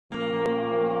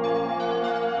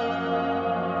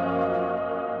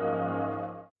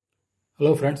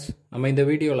Hello friends, நம்ம இந்த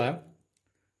வீடியோல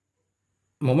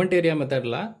மொமெண்ட் ஏரியா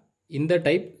மெத்தட்ல இந்த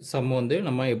டைப் சம் வந்து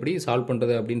நம்ம எப்படி சால்வ்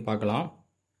பண்றது அப்படினு பார்க்கலாம்.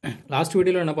 லாஸ்ட்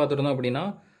வீடியோல என்ன பார்த்திருந்தோம் அப்படினா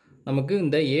நமக்கு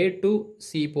இந்த A to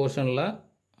C போர்ஷன்ல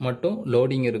மட்டும்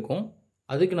லோடிங் இருக்கும்.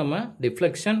 அதுக்கு நம்ம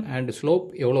டிஃப்ளெக்ஷன் அண்ட் ஸ்லோப்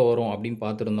எவ்வளவு வரும் அப்படினு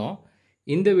பார்த்திருந்தோம்.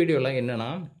 இந்த வீடியோல என்னன்னா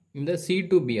இந்த C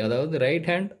to B அதாவது ரைட்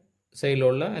ஹேண்ட்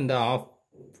சைடுல உள்ள இந்த ஆஃப்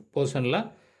போர்ஷன்ல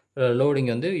லோடிங்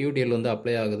வந்து UDL வந்து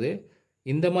அப்ளை ஆகுது.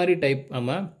 இந்த மாதிரி டைப்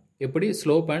நம்ம எப்படி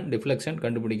ஸ்லோப் அண்ட் டிஃப்ளெக்ஷன்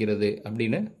கண்டுபிடிக்கிறது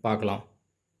அப்படின்னு பார்க்கலாம்.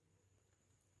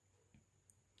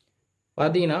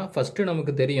 பார்த்தீங்கன்னா ஃபஸ்ட்டு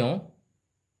நமக்கு தெரியும்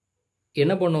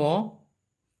என்ன பண்ணுவோம்,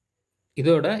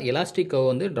 இதோட எலாஸ்டிக் கர்வ்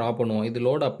வந்து ட்ரா பண்ணுவோம். இது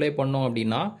லோடு அப்ளை பண்ணோம்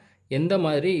அப்படின்னா எந்த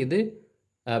மாதிரி இது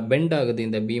பெண்ட் ஆகுது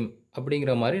இந்த பீம்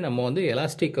அப்படிங்கிற மாதிரி நம்ம வந்து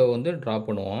எலாஸ்டிக் கர்வ் வந்து ட்ரா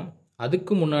பண்ணுவோம்.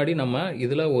 அதுக்கு முன்னாடி நம்ம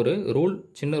இதில் ஒரு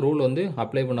சின்ன ரூல் வந்து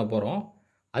அப்ளை பண்ண போகிறோம்.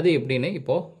 அது எப்படின்னு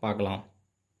இப்போது பார்க்கலாம்.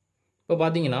 இப்போ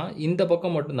பார்த்தீங்கன்னா இந்த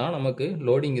பக்கம் மட்டும்தான் நமக்கு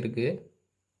லோடிங் இருக்குது.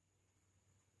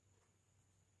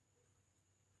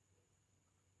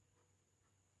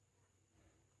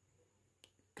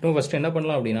 திரும்ப ஃபஸ்ட்டு என்ன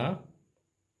பண்ணலாம் அப்படின்னா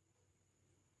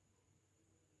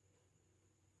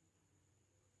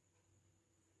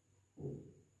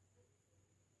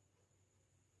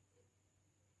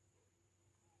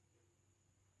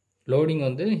லோடிங்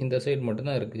வந்து இந்த சைடு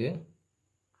மட்டும்தான் இருக்குது.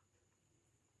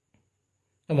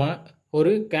 நம்ம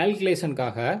ஒரு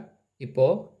கால்குலேஷனுக்காக இப்போ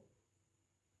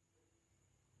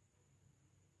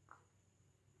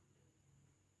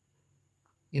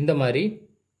இந்த மாதிரி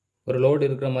ஒரு லோடு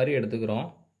இருக்கிற மாதிரி எடுத்துக்கிறோம்.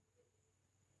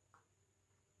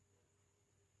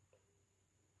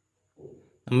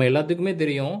 நம்ம எல்லாத்துக்குமே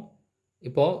தெரியும்,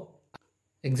 இப்போ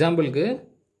எக்ஸாம்பிளுக்கு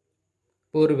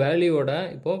இப்போ ஒரு வேல்யூவோட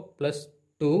இப்போ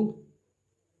 +2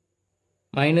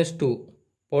 -2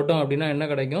 போட்டோம் அப்படின்னா என்ன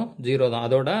கிடைக்கும், 0 தான்.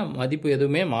 அதோட மதிப்பு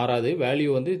எதுவுமே மாறாது,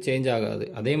 வேல்யூ வந்து சேஞ்ச் ஆகாது.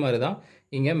 அதே மாதிரி தான்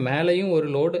இங்கே மேலேயும் ஒரு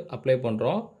லோடு அப்ளை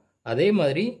பண்ணுறோம். அதே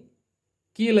மாதிரி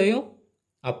கீழேயும்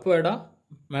அப்வேர்டாக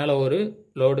மேலே ஒரு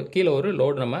லோடு கீழே ஒரு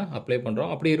லோடு நம்ம அப்ளை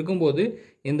பண்ணுறோம். அப்படி இருக்கும்போது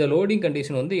இந்த லோடிங்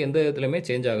கண்டிஷன் வந்து எந்த விதத்துலையுமே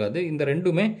சேஞ்ச் ஆகாது. இந்த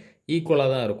ரெண்டுமே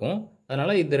ஈக்குவலாக தான் இருக்கும்.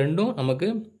 அதனால் இந்த ரெண்டும் நமக்கு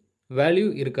வேல்யூ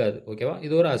இருக்காது. ஓகேவா,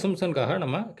 இது ஒரு அசம்ஷனுக்காக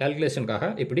நம்ம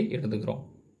கால்குலேஷனுக்காக இப்படி எடுத்துக்கிறோம்.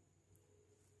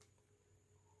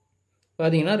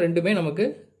 பார்த்தீங்கன்னா ரெண்டுமே நமக்கு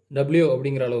W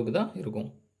அப்படிங்கிற அளவுக்கு தான் இருக்கும்.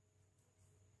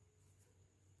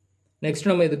 நெக்ஸ்ட்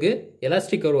நம்ம இதுக்கு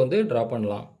எலாஸ்டிக் கர்வ் வந்து ட்ரா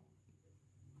பண்ணலாம்.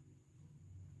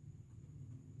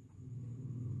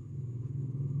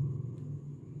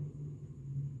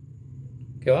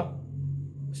 ஓகேவா,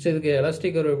 ஃபஸ்ட் இதுக்கு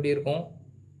எலாஸ்டிக் கர்வ் எப்படி இருக்கும்,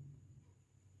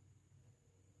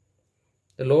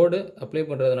 இந்த லோடு அப்ளை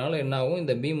பண்ணுறதுனால என்ன ஆகும்,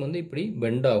 இந்த பீம் வந்து இப்படி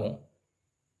பெண்ட் ஆகும்.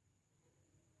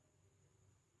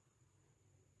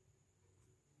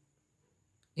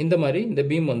 இந்த மாதிரி இந்த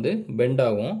பீம் வந்து பெண்ட்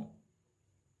ஆகும்.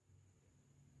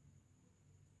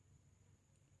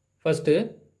 ஃபஸ்ட்டு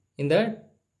இந்த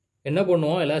என்ன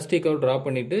பண்ணுவோம், எலாஸ்டிக் கர்வ் ட்ரா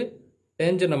பண்ணிவிட்டு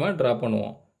டேஞ்சன்ட் நம்ம ட்ரா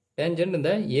பண்ணுவோம். டேஞ்சன்ட்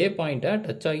இந்த A பாயிண்ட்டை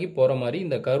டச் ஆகி போகிற மாதிரி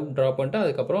இந்த கர்வ் ட்ரா பண்ணிட்டு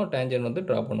அதுக்கப்புறம் டேஞ்சன்ட் வந்து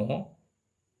ட்ரா பண்ணுவோம்.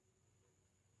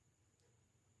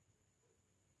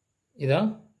 இதான்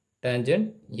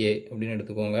டேஞ்சன்ட் A அப்படின்னு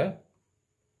எடுத்துக்கோங்க.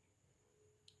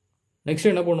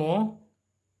 நெக்ஸ்ட் என்ன பண்ணுவோம்,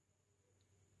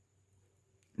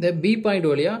 இந்த B பாயிண்ட்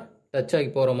வழியாக டச் ஆகி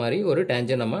போகிற மாதிரி ஒரு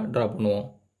டேஞ்சன்ட் நம்ம ட்ரா பண்ணுவோம்.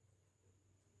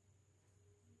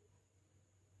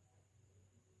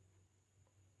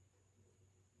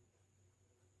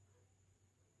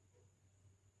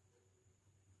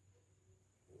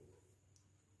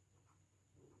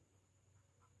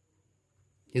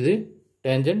 இது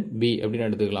டேஞ்சன்ட் B அப்படின்னு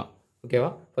எடுத்துக்கலாம்.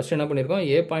 ஓகேவா, ஃபஸ்ட் என்ன பண்ணியிருக்கோம்,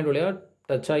 A பாயிண்ட் வழியாக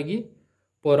டச் ஆகி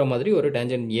போகிற மாதிரி ஒரு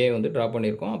டேஞ்சன்ட் A வந்து ட்ரா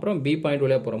பண்ணியிருக்கோம். அப்புறம் B பாயிண்ட்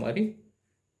வழியாக போகிற மாதிரி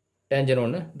டேஞ்சன்ட்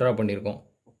ஒன்று ட்ரா பண்ணியிருக்கோம்.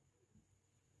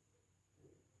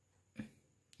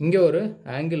 இங்கே ஒரு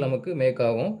ஆங்கிள் நமக்கு மேக்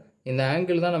ஆகும். இந்த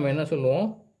ஆங்கிள் தான் நம்ம என்ன சொல்லுவோம்,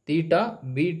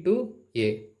 θB to A.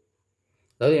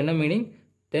 அதாவது என்ன meaning,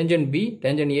 tangent B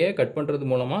tangent A cut பண்ணுறது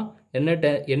மூலமாக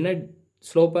என்ன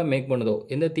ஸ்லோப்பை மேக் பண்ணுதோ,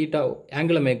 எந்த தீட்டா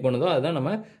ஆங்கிளை மேக் பண்ணுதோ அதுதான்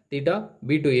நம்ம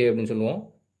θB to A அப்படின்னு சொல்லுவோம்.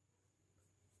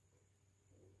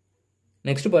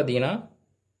 நெக்ஸ்ட் பார்த்தீங்கன்னா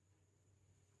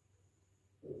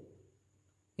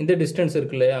இந்த டிஸ்டன்ஸ்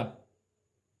இருக்கு இல்லையா,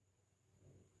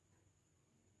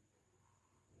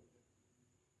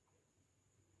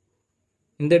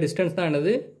 இந்த டிஸ்டன்ஸ் தான்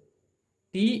என்னது,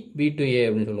 TB to A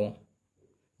அப்படின்னு சொல்லுவோம்.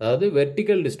 அதாவது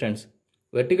வெர்டிக்கல்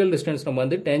டிஸ்டன்ஸ் நம்ம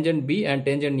வந்து tangent B and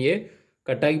tangent A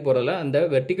cut ஆகி போகிறதில்ல, அந்த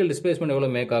வெர்டிக்கல் டிஸ்பிளேஸ்மெண்ட் எவ்வளோ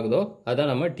மேக் ஆகுதோ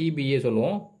அதான் நம்ம TBA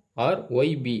சொல்லுவோம், ஆர்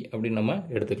YB அப்படின்னு நம்ம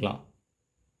எடுத்துக்கலாம்.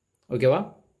 ஓகேவா,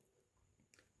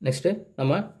 நெக்ஸ்ட்டு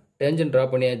நம்ம டேஞ்சன்ட் ட்ரா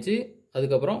பண்ணியாச்சு.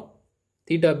 அதுக்கப்புறம்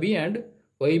θB அண்ட்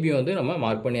YB வந்து நம்ம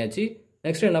மார்க் பண்ணியாச்சு.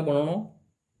 நெக்ஸ்ட் என்ன பண்ணணும்,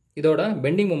 இதோட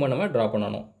பெண்டிங் மூமெண்ட் நம்ம ட்ரா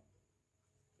பண்ணணும்.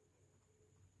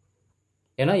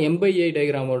 ஏன்னா M/A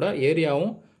டயக்ராமோட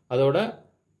ஏரியாவும் அதோட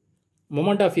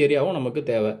மொமெண்ட் ஆஃப் ஏரியாவும் நமக்கு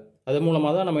தேவை. அது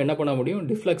மூலமாக தான் நம்ம என்ன பண்ண முடியும்,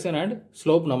 டிஃப்ளெக்ஷன் அண்ட்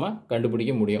ஸ்லோப் நம்ம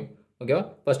கண்டுபிடிக்க முடியும். ஓகேவா?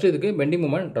 ஃபஸ்ட்டு இதுக்கு பெண்டிங்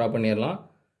மூமெண்ட் ட்ரா பண்ணிடலாம்.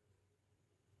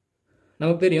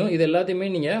 நமக்கு தெரியும் இது எல்லாத்தையுமே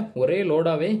நீங்கள் ஒரே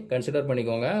லோடாகவே கன்சிடர்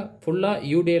பண்ணிக்கோங்க. ஃபுல்லாக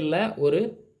யூடிஎல்லில் ஒரு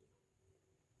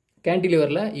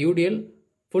கேன்டிலிவரில் யூடிஎல்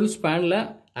ஃபுல் ஸ்பேனில்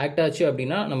ஆக்ட் ஆச்சு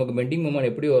அப்படின்னா நமக்கு பெண்டிங்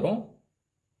மூமெண்ட் எப்படி வரும்,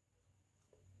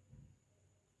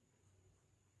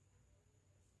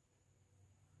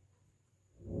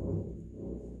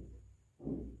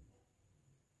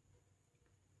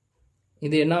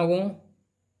 இது என்ன ஆகும்,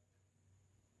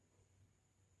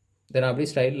 இதை நான் அப்படி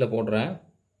ஸ்டைலில் போடுறேன்.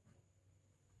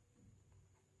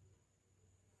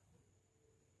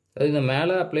 அது இந்த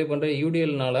மேலே அப்ளை பண்ணுற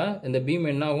யூடிஎல்னால இந்த பீம்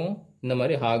என்ன ஆகும், இந்த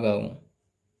மாதிரி ஹாக் ஆகும்.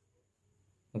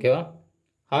 ஓகேவா?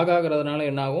 ஹாக் ஆகிறதுனால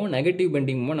என்ன ஆகும், நெகட்டிவ்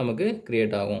பெண்டிங் மூமெண்ட் நமக்கு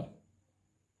கிரியேட் ஆகும்.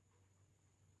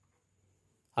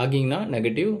 ஹாகிங்னா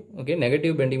negative. Okay,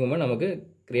 negative bending moment நமக்கு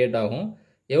கிரியேட் ஆகும்.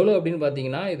 எவ்வளோ அப்படின்னு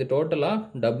பார்த்தீங்கன்னா இது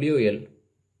டோட்டலாக WL,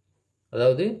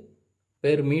 அதாவது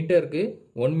பெர் மீட்டருக்கு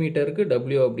 1 மீட்டருக்கு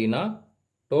W அப்படின்னா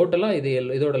டோட்டலாக இது L.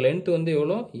 இதோட லென்த் வந்து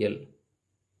எவ்வளோ, L.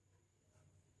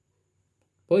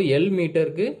 இப்போ L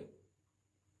மீட்டருக்கு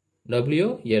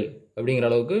WL அப்படிங்கிற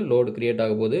அளவுக்கு லோடு கிரியேட்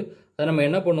ஆக போகுது. அதை நம்ம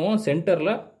என்ன பண்ணுவோம்,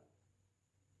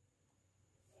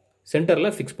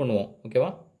 சென்டரில் ஃபிக்ஸ் பண்ணுவோம். ஓகேவா?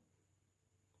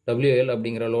 WL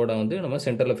அப்படிங்கிற லோடை வந்து நம்ம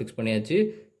சென்டரில் ஃபிக்ஸ் பண்ணியாச்சு.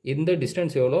 இந்த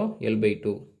டிஸ்டன்ஸ் எவ்வளோ,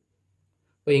 L/2.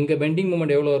 இப்போ இங்கே பெண்டிங்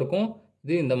மூமெண்ட் எவ்வளோ இருக்கும்,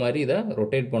 இது இந்த மாதிரி இதை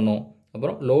ரொட்டேட் பண்ணும்.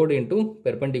 அப்புறம் load into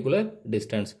perpendicular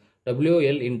distance,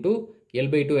 WL into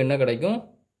L/2 என்ன கிடைக்கும்,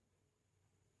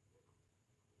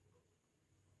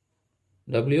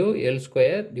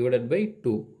 WL² டிவைடட் பை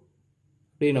 2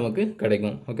 இப்படி நமக்கு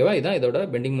கிடைக்கும். ஓகேவா? இதுதான் இதோட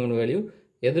பெண்டிங் மூமெண்ட் வேல்யூ.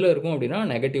 எதில் இருக்கும் அப்படின்னா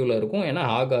நெகட்டிவில் இருக்கும். ஏன்னா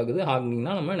ஹாக் ஆகுது,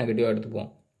 ஹாக்னிங்னா நம்ம நெகட்டிவாக எடுத்துப்போம்.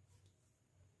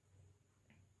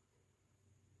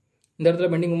 இந்த இடத்துல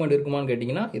பெண்டிங் மூமெண்ட் இருக்குமான்னு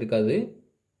கேட்டிங்கன்னா இருக்காது.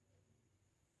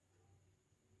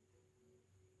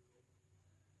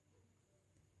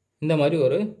 இந்த மாதிரி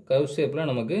ஒரு கர்வ் ஷேப்பில்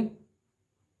நமக்கு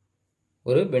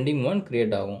ஒரு பெண்டிங் மூமெண்ட்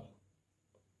கிரியேட் ஆகும்.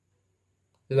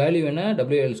 இது வேல்யூ என்ன,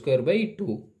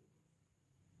 WL²/2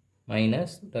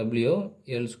 minus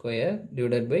WL²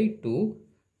 divided by 2.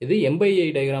 இது M/A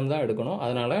டயக்ராம் தான் எடுக்கணும்.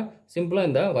 அதனால் சிம்பிளாக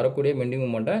இந்த வரக்கூடிய பெண்டிங்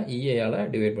மூமெண்ட்டை EAயால்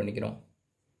டிவைட் பண்ணிக்கிறோம்.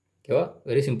 ஓகேவா?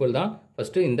 வெரி சிம்பிள் தான்.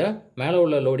 ஃபஸ்ட்டு இந்த மேலே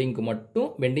உள்ள லோடிங்க்கு மட்டும்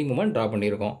பெண்டிங் மூமெண்ட் ட்ரா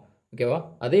பண்ணியிருக்கோம். ஓகேவா?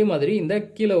 அதே மாதிரி இந்த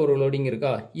கீழே ஒரு லோடிங்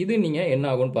இருக்கா, இது நீங்கள் என்ன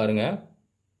ஆகும்னு பாருங்கள்.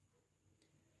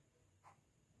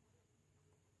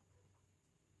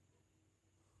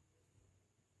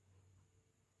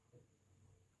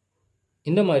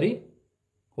 இந்த மாதிரி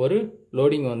ஒரு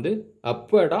லோடிங் வந்து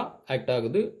அப்வர்டாக ஆக்ட்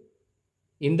ஆகுது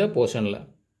இந்த போர்ஷனில்.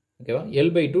 ஓகேவா?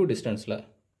 L/2 டிஸ்டன்ஸில்,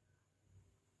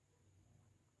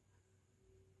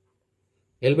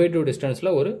 L/2 டிஸ்டன்ஸில்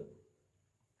ஒரு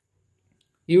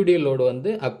யூடிஎல் லோடு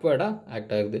வந்து அப்வர்டாக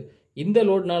ஆக்ட் ஆகுது. இந்த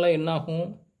லோடுனால என்ன ஆகும்,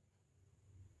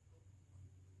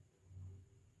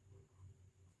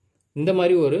 இந்த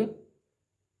மாதிரி ஒரு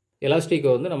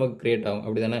எலாஸ்டிக் வந்து நமக்கு கிரியேட் ஆகும்.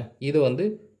 அப்படி தானே? இது வந்து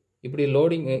இப்படி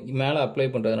லோடிங் மேலே அப்ளை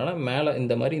பண்ணுறதுனால மேலே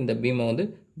இந்த மாதிரி இந்த பீமை வந்து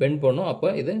பெண்ட் பண்ணும். அப்போ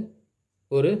இது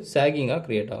ஒரு சாகிங்காக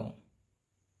க்ரியேட் ஆகும்.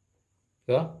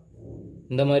 ஓகேவா?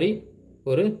 இந்த மாதிரி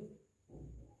ஒரு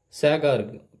சேகாக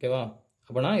இருக்குது. ஓகேவா?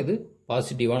 அப்போனா இது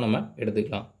பாசிட்டிவாக நம்ம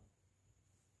எடுத்துக்கலாம்.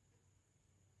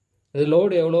 இது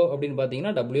லோடு எவ்வளோ அப்படின்னு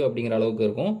பார்த்தீங்கன்னா W அப்படிங்கிற அளவுக்கு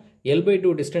இருக்கும்.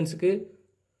 L/2 டிஸ்டன்ஸுக்கு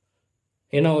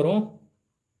என்ன வரும்,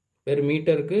 பெர்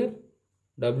மீட்டருக்கு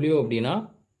W அப்படின்னா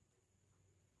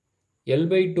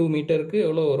L/2 மீட்டருக்கு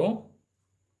எவ்வளோ வரும்,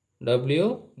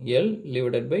 WL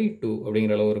டிவைடட் பை 2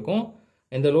 அப்படிங்கிற அளவு இருக்கும்.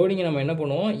 இந்த லோடிங்கை நம்ம என்ன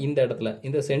பண்ணுவோம், இந்த இடத்துல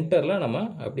இந்த சென்டரில் நம்ம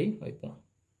அப்படி வைப்போம்.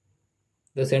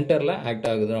 இந்த சென்டரில் ஆக்ட்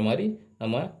ஆகுதுற மாதிரி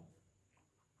நம்ம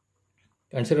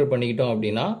கன்சிடர் பண்ணிக்கிட்டோம்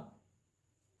அப்படின்னா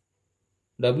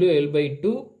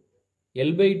WL/2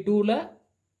 L/2ல்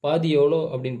பாதி எவ்வளோ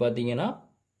அப்படின்னு பார்த்தீங்கன்னா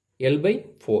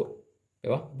L/4.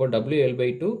 ஓகேவா? இப்போ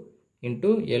WL/2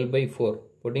 இன்ட்டு L/4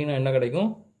 போட்டிங்கன்னா என்ன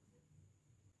கிடைக்கும்,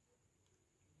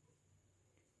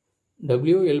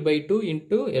 WL/2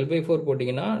 இன்ட்டு L/4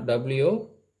 போட்டிங்கன்னா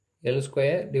WL²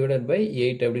 டிவைடட் பை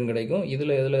 8 அப்படின்னு கிடைக்கும்.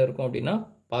 இதில் எதில் இருக்கும் அப்படின்னா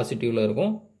பாசிட்டிவில்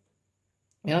இருக்கும்.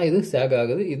 ஏன்னா இது சேக்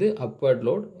ஆகுது. இது அப்வர்ட்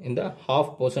லோட் இந்த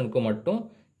ஹாஃப் போர்ஷனுக்கு மட்டும்.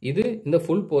 இது இந்த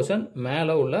ஃபுல் போர்ஷன்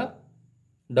மேலே உள்ள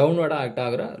டவுன்வர்டாக ஆக்ட்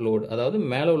ஆகிற லோடு, அதாவது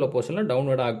மேலே உள்ள போர்ஷனில்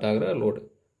டவுன்வர்டாக ஆக்ட் ஆகிற லோடு.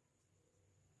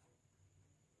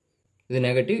 இது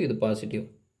நெகட்டிவ், இது பாசிட்டிவ்.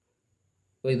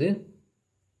 ஸோ இது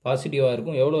பாசிட்டிவாக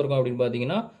இருக்கும். எவ்வளோ இருக்கும் அப்படின்னு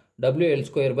பார்த்தீங்கன்னா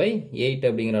WL² பை 8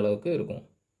 அப்படிங்கிற அளவுக்கு இருக்கும்.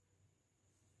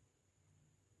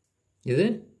 இது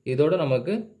இதோட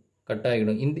நமக்கு கட்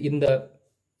ஆகிடும். இந்த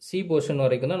சி போர்ஷன்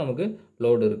வரைக்கும் தான் நமக்கு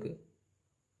லோடு இருக்குது.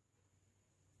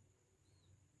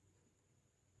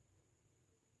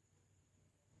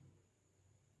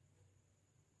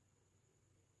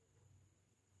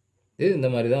 இது இந்த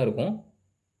மாதிரி தான் இருக்கும்,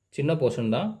 சின்ன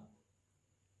போர்ஷன் தான்.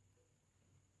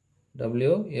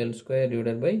 WL²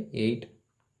 divided by 8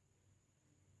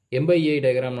 M/EI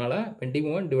டயக்ராம்னால bending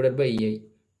moment divided by EI.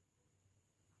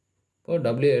 இப்போ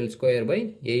WL² பை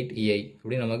 8EI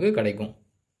அப்படி நமக்கு கிடைக்கும்.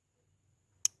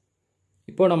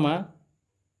 இப்போ நம்ம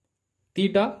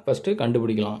தீட்டா ஃபஸ்ட்டு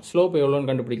கண்டுபிடிக்கலாம். ஸ்லோப் எவ்வளோன்னு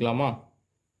கண்டுபிடிக்கலாமா?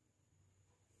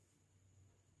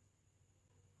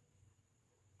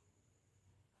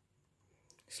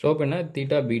 ஸ்லோப் என்ன?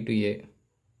 Theta B to A.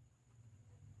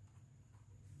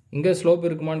 இங்கே ஸ்லோப்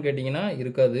இருக்குமான்னு கேட்டிங்கன்னா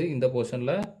இருக்காது. இந்த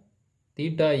போர்ஷனில்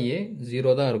தீட்டா A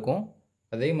 0 தான் இருக்கும்,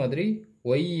 அதே மாதிரி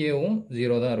YAவும்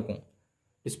 0 தான் இருக்கும்.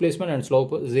 டிஸ்பிளேஸ்மெண்ட் அண்ட்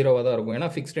ஸ்லோப்பு 0வாக தான் இருக்கும். ஏன்னா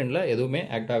ஃபிக்ஸ்ட் எண்டில் எதுவுமே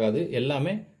ஆக்ட் ஆகாது,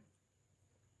 எல்லாமே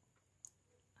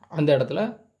அந்த இடத்துல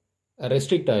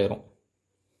ரெஸ்ட்ரிக்ட் ஆயிரும்.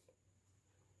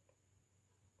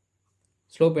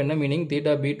 ஸ்லோப் என்ன meaning?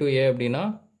 Theta B to A அப்படின்னா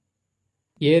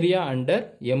area under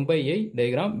M/I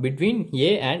diagram between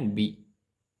A and B.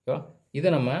 இதை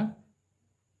நம்ம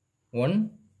 1,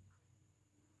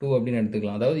 2 அப்படின்னு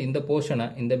எடுத்துக்கலாம். அதாவது இந்த போர்ஷனை,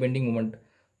 இந்த பெண்டிங் மூமெண்ட்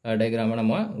டயக்ராமை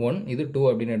நம்ம 1, இது 2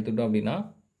 அப்படின்னு எடுத்துக்கிட்டோம் அப்படின்னா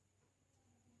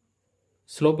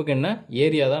ஸ்லோப்புக்கு என்ன?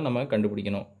 ஏரியா தான் நம்ம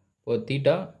கண்டுபிடிக்கணும். இப்போ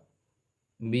theta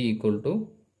B equal to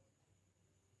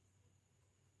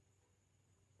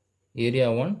area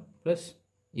 1 plus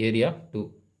area 2.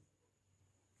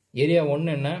 Area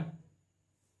 1 என்ன?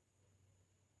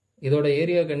 இதோட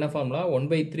ஏரியாவுக்கு என்ன ஃபார்முலா?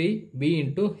 1/3 B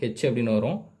இன்ட்டு H அப்படின்னு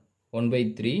வரும்.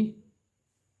 1/3.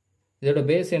 இதோட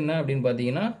பேஸ் என்ன அப்படின்னு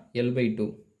பார்த்தீங்கன்னா L/2.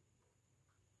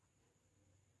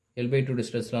 L/2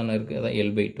 டிஸ்டன்ஸ்லாம் இருக்குது, அதான்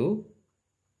L/2.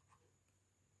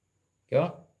 ஓகேவா?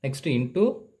 நெக்ஸ்ட் இன்ட்டு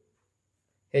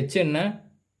H என்ன?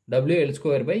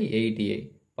 WL² by 8EI.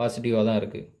 பாசிட்டிவாக தான்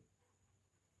இருக்குது.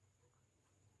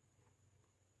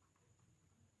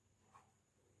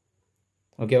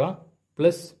 ஓகேவா?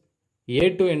 ப்ளஸ்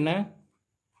A2 என்ன?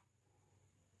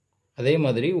 அதே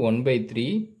மாதிரி 1/3.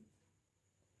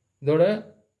 இதோட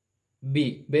B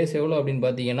பேஸ் எவ்வளோ அப்படின்னு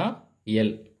பார்த்தீங்கன்னா L,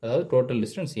 அதாவது டோட்டல்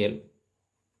டிஸ்டன்ஸ் L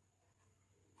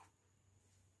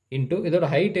இன்ட்டு இதோட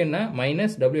ஹைட் என்ன?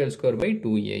 Minus WL² by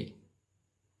 2EI.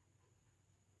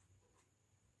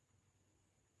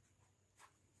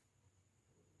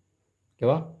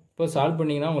 ஓகேவா? இப்போ சால்வ்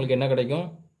பண்ணிங்கன்னா உங்களுக்கு என்ன கிடைக்கும்?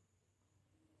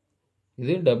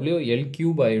 இது WL³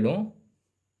 ஆகிடும்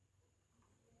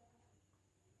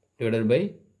டிவைடட் பை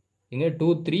இங்கே 2,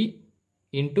 3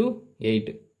 இன்ட்டு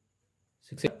 8,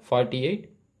 6, 48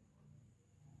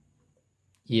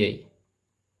 EI.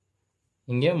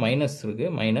 இங்கே மைனஸ்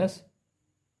இருக்குது, மைனஸ்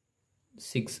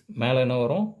 6. மேலே என்ன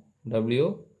வரும்?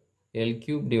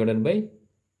 WL³ divided by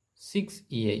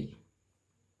 6EI.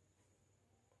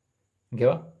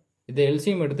 ஓகேவா? இதை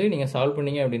எல்சிஎம் எடுத்து நீங்கள் சால்வ்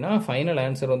பண்ணீங்க அப்படின்னா ஃபைனல்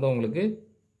ஆன்சர் வந்து உங்களுக்கு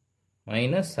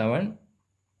 -7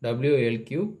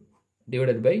 WL³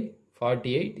 டிவைடட் பை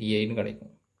 48 EIன்னு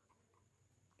கிடைக்கும்.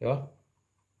 ஓகேவா?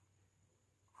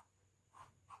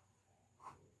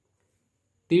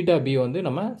 தீட்டா B வந்து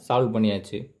நம்ம சால்வ்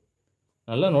பண்ணியாச்சு.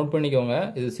 நல்லா நோட் பண்ணிக்கோங்க,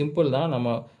 இது சிம்பிள் தான்.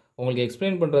 நம்ம உங்களுக்கு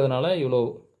எக்ஸ்பிளைன் பண்ணுறதுனால இவ்வளோ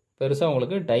பெருசாக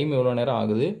உங்களுக்கு டைம் இவ்வளோ நேரம்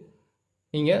ஆகுது.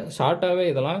 நீங்கள் ஷார்ட்டாகவே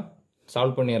இதெல்லாம்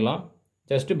சால்வ் பண்ணிடலாம்.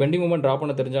 ஜஸ்ட்டு பெண்டிங் மூமெண்ட் ட்ரா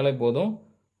பண்ண தெரிஞ்சாலே போதும்.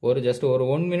 ஜஸ்ட் ஒரு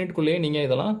 1 மினிட்குள்ளேயே நீங்கள்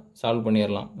இதெல்லாம் சால்வ்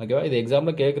பண்ணிடலாம். ஓகேவா? இது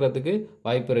எக்ஸாமில் கேட்குறதுக்கு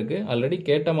வாய்ப்பு இருக்குது. ஆல்ரெடி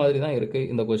கேட்ட மாதிரி தான் இருக்குது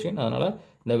இந்த கொஷின். அதனால்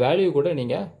இந்த வேல்யூ கூட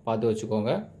நீங்கள் பார்த்து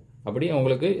வச்சுக்கோங்க. அப்படி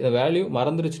உங்களுக்கு இந்த வேல்யூ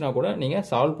மறந்துருச்சுன்னா கூட நீங்கள்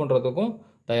சால்வ் பண்ணுறதுக்கும்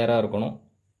தயாராக இருக்கணும்.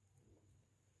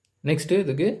 நெக்ஸ்ட்டு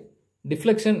இதுக்கு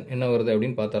டிஃப்ளெக்ஷன் என்ன வருது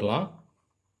அப்படின்னு பார்த்துடலாம்.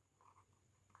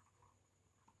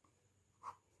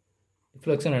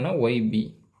 டிஃப்ளெக்ஷன் என்ன? YB.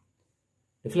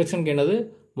 டிஃப்ளெக்ஷனுக்கு என்னது?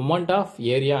 Moment of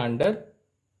area under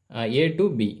A to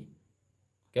B.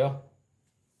 ஓகேவா?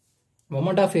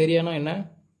 மொமெண்ட் ஆஃப் ஏரியானா என்ன?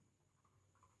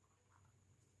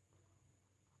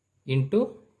 Into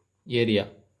area,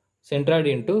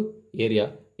 centroid into area.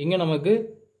 இங்கே நமக்கு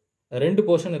 2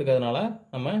 போர்ஷன் இருக்கிறதுனால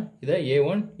நம்ம இதை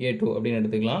A1, A2 அப்படின்னு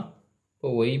எடுத்துக்கலாம். இப்போ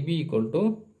YB equal to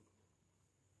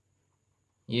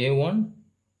A1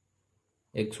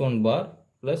 X1 bar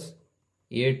plus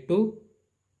A2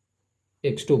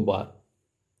 X2 bar.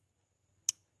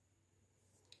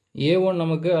 A1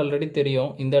 நமக்கு ஆல்ரெடி தெரியும்,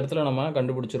 இந்த இடத்துல நம்ம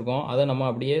கண்டுபிடிச்சிருக்கோம். அதை நம்ம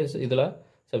அப்படியே இதில்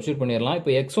சப்ஸ்டியூட் பண்ணிடலாம்.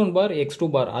 இப்போ X1 பார் X2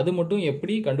 பார் அது மட்டும்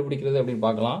எப்படி கண்டுபிடிக்கிறது அப்படின்னு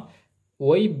பார்க்கலாம்.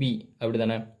 YB அப்படி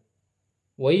தானே?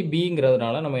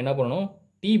 YBங்கிறதுனால நம்ம என்ன பண்ணணும்?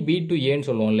 TB to Aன்னு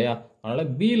சொல்லுவோம் இல்லையா?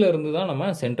 அதனால் Bலேருந்து தான் நம்ம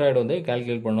சென்ட்ராய்டு வந்து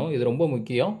கால்குலேட் பண்ணணும். இது ரொம்ப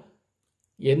முக்கியம்.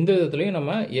 எந்த விதத்துலையும்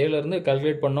நம்ம ஏலேருந்து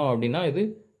கால்குலேட் பண்ணோம் அப்படின்னா இது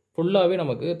ஃபுல்லாகவே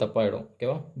நமக்கு தப்பாயிடும்.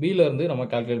 ஓகேவா? Bலேருந்து நம்ம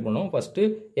கால்குலேட் பண்ணோம். ஃபஸ்ட்டு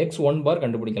X1 பார்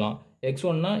கண்டுபிடிக்கலாம்.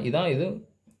 X1னா இதான், இது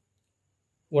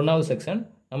 1வது செக்ஷன்.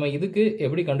 நம்ம இதுக்கு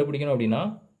எப்படி கண்டுபிடிக்கணும் அப்படின்னா,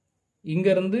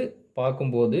 இங்கேருந்து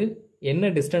பார்க்கும்போது என்ன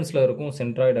டிஸ்டன்ஸில் இருக்கும்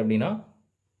சென்ட்ராய்டு அப்படின்னா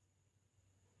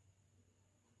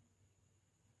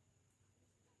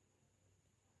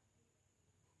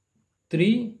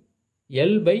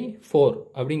 3L/4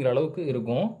 அப்படிங்கிற அளவுக்கு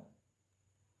இருக்கும்.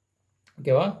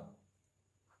 ஓகேவா?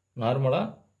 நார்மலாக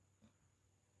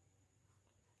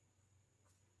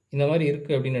இந்த மாதிரி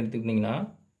இருக்குது அப்படின்னு எடுத்துக்கிட்டிங்கன்னா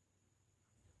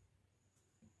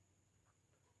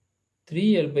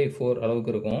 3L/4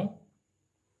 அளவுக்கு இருக்கும்.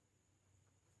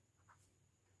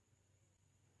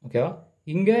 ஓகேவா?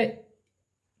 இங்கே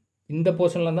இந்த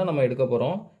போர்ஷனில் தான் நம்ம எடுக்க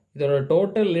போகிறோம். இதோட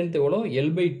டோட்டல் லென்த் எவ்வளோ?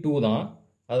 L/2 தான்.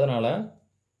 அதனால்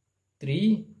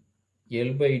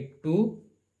 3L/2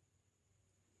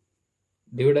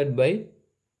 டிவைடட் பை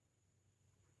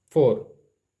 4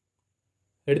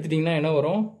 எடுத்துட்டிங்கன்னா என்ன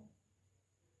வரும்?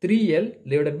 3L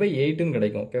டிவைடட் பை 8ன்னு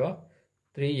கிடைக்கும். ஓகேவா?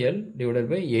 3L டிவைடட்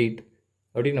பை 8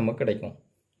 அப்படின்னு நமக்கு கிடைக்கும்.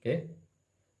 ஓகே,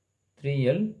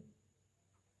 3L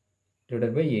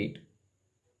டிவைடட் பை 8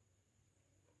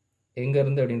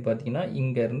 எங்கேருந்து அப்படின்னு பார்த்தீங்கன்னா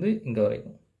இங்கேருந்து இங்கே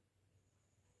வரைக்கும்.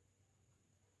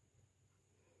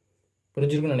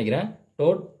 புரிஞ்சிருக்குன்னு நினைக்கிறேன்.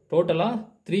 டோட்டலாக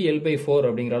 3L/4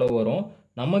 அப்படிங்கிற அளவு வரும்.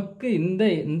 நமக்கு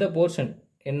இந்த போர்ஷன்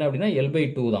என்ன அப்படின்னா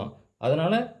L/2 தான்.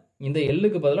 அதனால் இந்த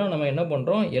Lக்கு பதிலாக நம்ம என்ன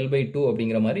பண்ணுறோம்? L/2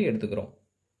 அப்படிங்கிற மாதிரி எடுத்துக்கிறோம்.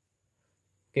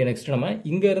 ஓகே, நெக்ஸ்ட் நம்ம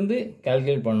இங்கேருந்து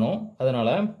கால்குலேட் பண்ணோம்.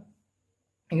 அதனால்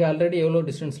இங்கே ஆல்ரெடி எவ்வளோ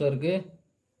டிஸ்டன்ஸில் இருக்குது?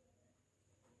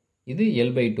 இது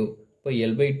L/2. இப்போ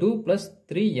L/2 ப்ளஸ்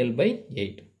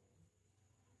 3L/8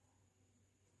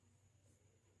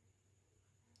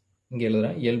 இங்கே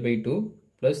எழுதுகிறேன். L/2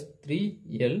 plus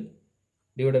 3L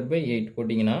divided by 8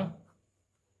 போட்டிங்கன்னா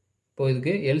இப்போ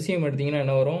இதுக்கு எல்சிஎம் எடுத்திங்கன்னா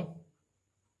என்ன வரும்?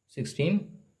 16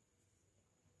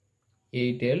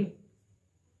 8L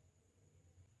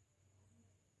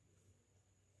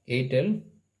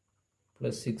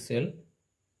plus 6L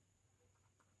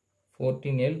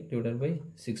 14L divided by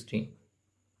 16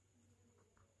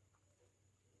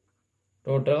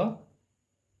 டோட்டலாக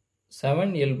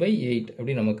 7L/8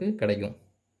 அப்படி நமக்கு கிடைக்கும்.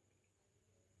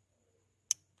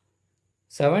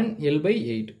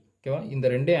 7L/8. ஓகேவா? இந்த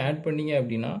ரெண்டையும் ஆட் பண்ணிங்க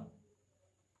அப்படின்னா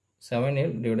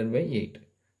 7L டிவைடட் பை 8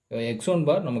 x1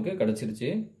 பார் நமக்கு கிடச்சிருச்சு.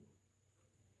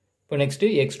 இப்போ நெக்ஸ்ட்டு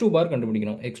x2 பார்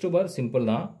கண்டுபிடிக்கணும். x2 பார் சிம்பிள்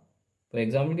தான். இப்போ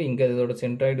எக்ஸாம்பிளுக்கு இங்கே இதோட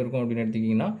சென்ட்ராய்டு இருக்கும் அப்படின்னு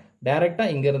எடுத்துக்கிட்டிங்கன்னா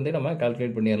டேரெக்டாக இங்கேருந்தே நம்ம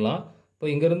கால்குலேட் பண்ணிடலாம். இப்போ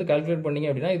இங்கேருந்து கால்குலேட் பண்ணிங்க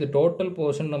அப்படின்னா இது டோட்டல்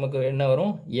போர்ஷன் நமக்கு என்ன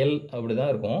வரும்? L அப்படி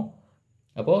தான் இருக்கும்.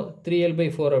 அப்போது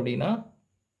 3L/4 அப்படின்னா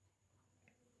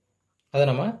அதை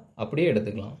நம்ம அப்படியே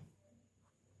எடுத்துக்கலாம்.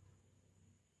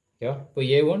 ஓகேவா? இப்போ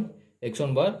A1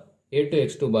 x1 பார் A2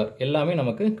 x2 பார் எல்லாமே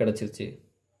நமக்கு கிடச்சிருச்சு.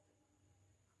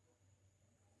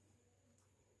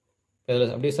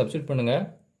 இதில் அப்படியே சப்ஸ்டிட் பண்ணுங்கள்.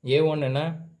 A1 என்ன?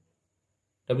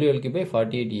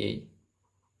 WL/48EI.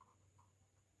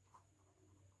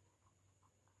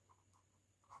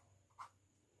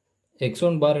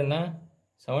 x1 பார் என்ன?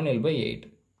 7L/8.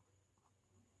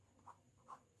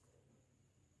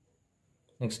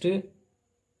 நெக்ஸ்ட்டு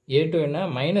A2 என்ன?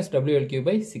 Minus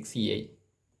WL/6EI.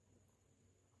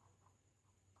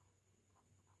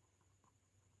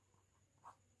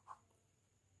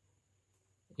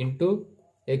 இன்ட்டு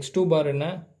x2 பார் என்ன?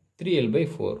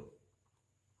 3L/4.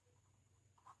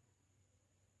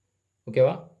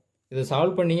 ஓகேவா? இதை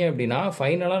சால்வ் பண்ணிங்க அப்படின்னா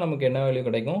ஃபைனலாக நமக்கு என்ன வேல்யூ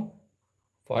கிடைக்கும்?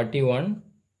 41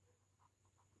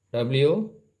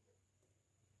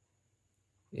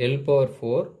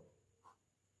 WL/4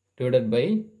 divided by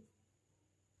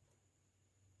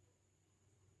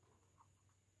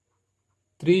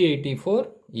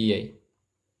 384EI.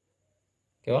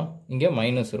 ஓகேவா? இங்கே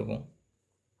மைனஸ் இருக்கும்.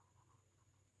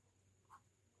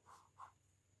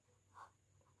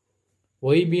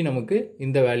 YB நமக்கு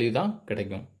இந்த வேல்யூ தான்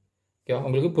கிடைக்கும். ஓகேவா?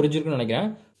 உங்களுக்கு புரிஞ்சிருக்குன்னு நினைக்கிறேன்.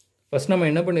 ஃபஸ்ட் நம்ம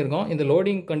என்ன பண்ணியிருக்கோம்? இந்த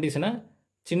லோடிங் கண்டிஷனை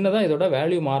சின்னதாக இதோட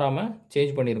வேல்யூ மாறாமல்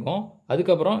சேஞ்ச் பண்ணியிருக்கோம்.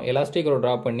 அதுக்கப்புறம் எலாஸ்டிக்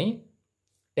ட்ரா பண்ணி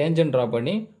டேஞ்சன் ட்ரா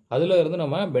பண்ணி அதில் இருந்து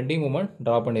நம்ம பெண்டிங் மூமெண்ட்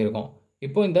ட்ரா பண்ணியிருக்கோம்.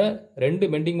 இப்போ இந்த ரெண்டு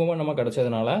பெண்டிங் மூமெண்ட் நம்ம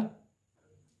கிடச்சதுனால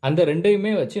அந்த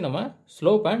ரெண்டையுமே வச்சு நம்ம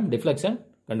ஸ்லோப் அண்ட் டிஃப்ளெக்ஷன்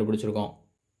கண்டுபிடிச்சிருக்கோம்.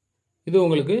 இது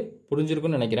உங்களுக்கு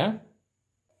புரிஞ்சிருக்குன்னு நினைக்கிறேன்.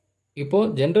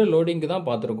 இப்போது ஜென்ரல் லோடிங்க்கு தான்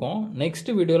பார்த்துருக்கோம். நெக்ஸ்ட்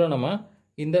வீடியோவில் நம்ம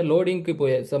இந்த லோடிங்க்கு இப்போ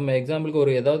சம் எக்ஸாம்பிளுக்கு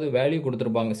ஒரு ஏதாவது வேல்யூ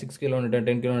கொடுத்துருப்பாங்க, 6 kN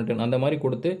 10 kN அந்த மாதிரி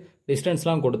கொடுத்து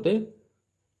டிஸ்டன்ஸ்லாம் கொடுத்து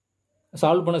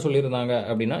சால்வ் பண்ண சொல்லியிருந்தாங்க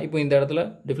அப்படின்னா இப்போ இந்த இடத்துல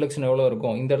டிஃப்ளெக்ஷன் எவ்வளோ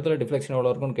இருக்கும், இந்த இடத்துல டிஃப்ளெக்ஷன் எவ்வளோ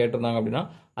இருக்கும்னு கேட்டிருந்தாங்க அப்படின்னா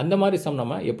அந்த மாதிரி சம்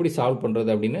நம்ம எப்படி சால்வ் பண்ணுறது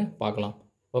அப்படின்னு பார்க்கலாம்.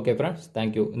 Okay friends,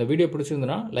 thank you. இந்த வீடியோ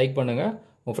பிடிச்சிருந்துன்னா லைக் பண்ணுங்கள்,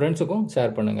 உங்கள் ஃப்ரெண்ட்ஸுக்கும்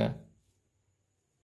ஷேர் பண்ணுங்கள்.